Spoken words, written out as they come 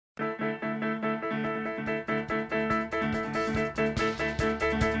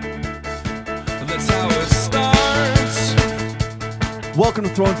Welcome to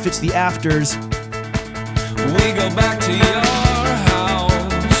Throwing Fits the Afters. We go back to your house.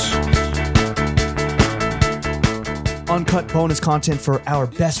 Uncut bonus content for our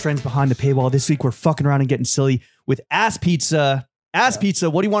best friends behind the paywall. This week we're fucking around and getting silly with Ass Pizza. Ass Pizza,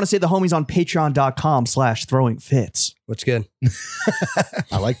 what do you want to say to the homies on patreon.com/throwingfits? What's good?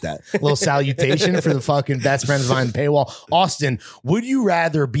 I like that. A little salutation for the fucking best friends behind the paywall. Austin, would you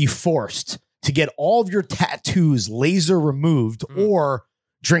rather be forced to get all of your tattoos laser removed or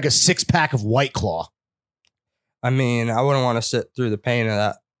drink a 6-pack of White Claw? I mean, I wouldn't want to sit through the pain of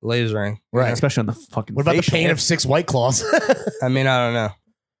that lasering. Right. Especially on the fucking What about the facial. pain of 6 White Claws? I mean, I don't know.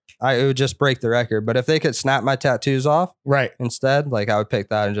 It would just break the record. But if they could snap my tattoos off Right. instead, like I would pick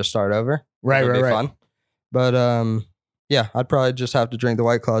that and just start over. Right, It would right, be right. fun. But yeah, I'd probably just have to drink the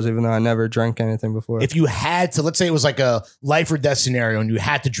White Claws, even though I never drank anything before. If you had to, let's say it was like a life or death scenario and you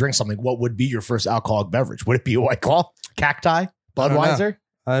had to drink something, what would be your first alcoholic beverage? Would it be a White Claw, Cacti, don't know. Budweiser?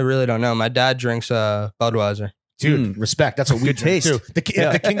 I really don't know. My dad drinks Budweiser. Dude, respect. That's what we Good drink taste. too.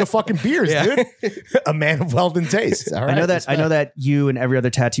 The king of fucking beers, Yeah. dude. A man of Weldon taste. All right, I know respect. that you and every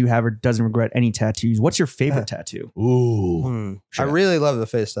other tattoo haver doesn't regret any tattoos. What's your favorite tattoo? Ooh. I Sure. really love the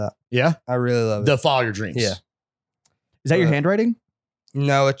face tat. Yeah? I really love it. The follow your dreams. Yeah. Is that your handwriting?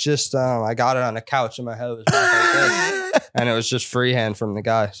 No, it's just I got it on a couch and my head was back like this. And it was just freehand from the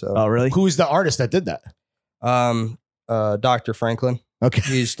guy. So Oh, really? Who is the artist that did that? Dr. Franklin. Okay.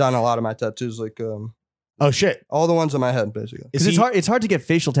 He's done a lot of my tattoos, like Oh shit. all the ones on my head, basically. Is Because he, it's hard to get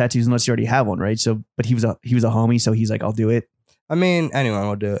facial tattoos unless you already have one, right? So, but he was a homie, so he's like, I'll do it. I mean, anyone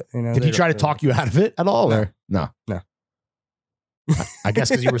will do it. You know, did they he try to don't- talk you out of it at all? No. Or? No. No. I guess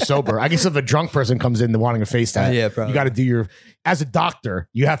because you were sober. I guess if a drunk person comes in wanting a face tat, Yeah, probably. you got to do your, as a doctor,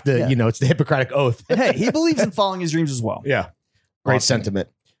 you have to, Yeah. it's the Hippocratic Oath. And hey, he believes in following his dreams as well. Yeah. Great Awesome. sentiment.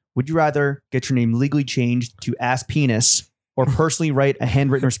 Would you rather get your name legally changed to Ass Penis or personally write a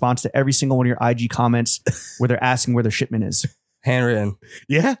handwritten response to every single one of your IG comments where they're asking where their shipment is? handwritten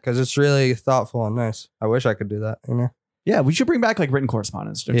Yeah. because it's really thoughtful and nice. I wish I could do that. You know? Yeah, we should bring back like written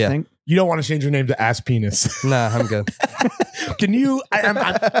correspondence. Don't you Yeah. think? You don't want to change your name to Ass Penis. Nah, I'm good. Can you,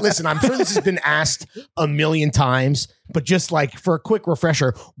 listen, I'm sure this has been asked a million times, but just like for a quick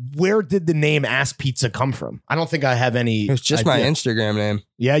refresher, where did the name Ass Pizza come from? I don't think I have any. It's just my idea. Instagram name.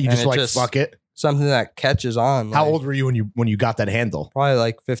 Yeah, you and just it like just- fuck it. Something that catches on. How like, old were you when you got that handle? Probably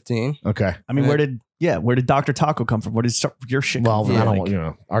like 15. Okay. I mean, Yeah. where did Dr. Taco come from? Where did your shit Well, come I from?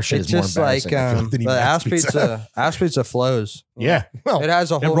 don't. Our shit It's is more just like embarrassing. I feel than the even ass pizza flows. Yeah. Well, It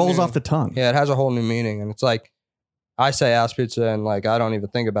has a It whole rolls new- off the tongue. Yeah, it has a whole new meaning. And it's like I say ass pizza and like I don't even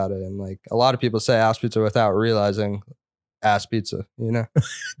think about it. And like a lot of people say ass pizza without realizing ass pizza, you know?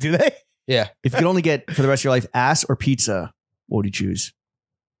 do they? Yeah. If you could only get for the rest of your life ass or pizza, what would you choose?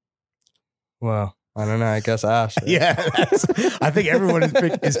 Well, I don't know. I guess ass. right? Yeah. I think everyone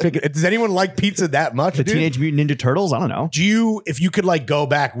is picking. Does anyone like pizza that much? The dude? Teenage Mutant Ninja Turtles? I don't know. Do you, if you could like go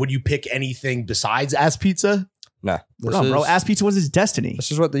back, would you pick anything besides Ass Pizza? No. This No, bro, is- ass pizza was his destiny.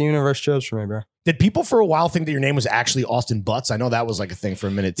 This is what the universe chose for me, bro. Did people for a while think that your name was actually Austin Butts? I know that was like a thing for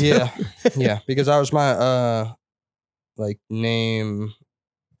a minute too. Yeah. Yeah. Because that was my like name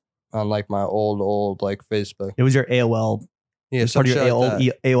on like my old like Facebook. It was your AOL. Yeah. It's part of your some shit like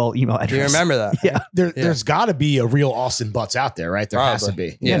that. AOL email address. Do you remember that? Yeah. There's got to be a real Austin Butts out there, right? There has to Probably.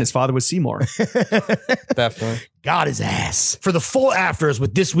 be. Yeah, and his father was Seymour. Definitely. Got his ass. For the full afters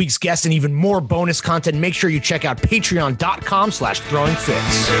with this week's guest and even more bonus content, make sure you check out patreon.com/throwingfits.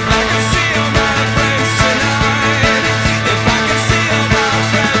 If I could see all my friends.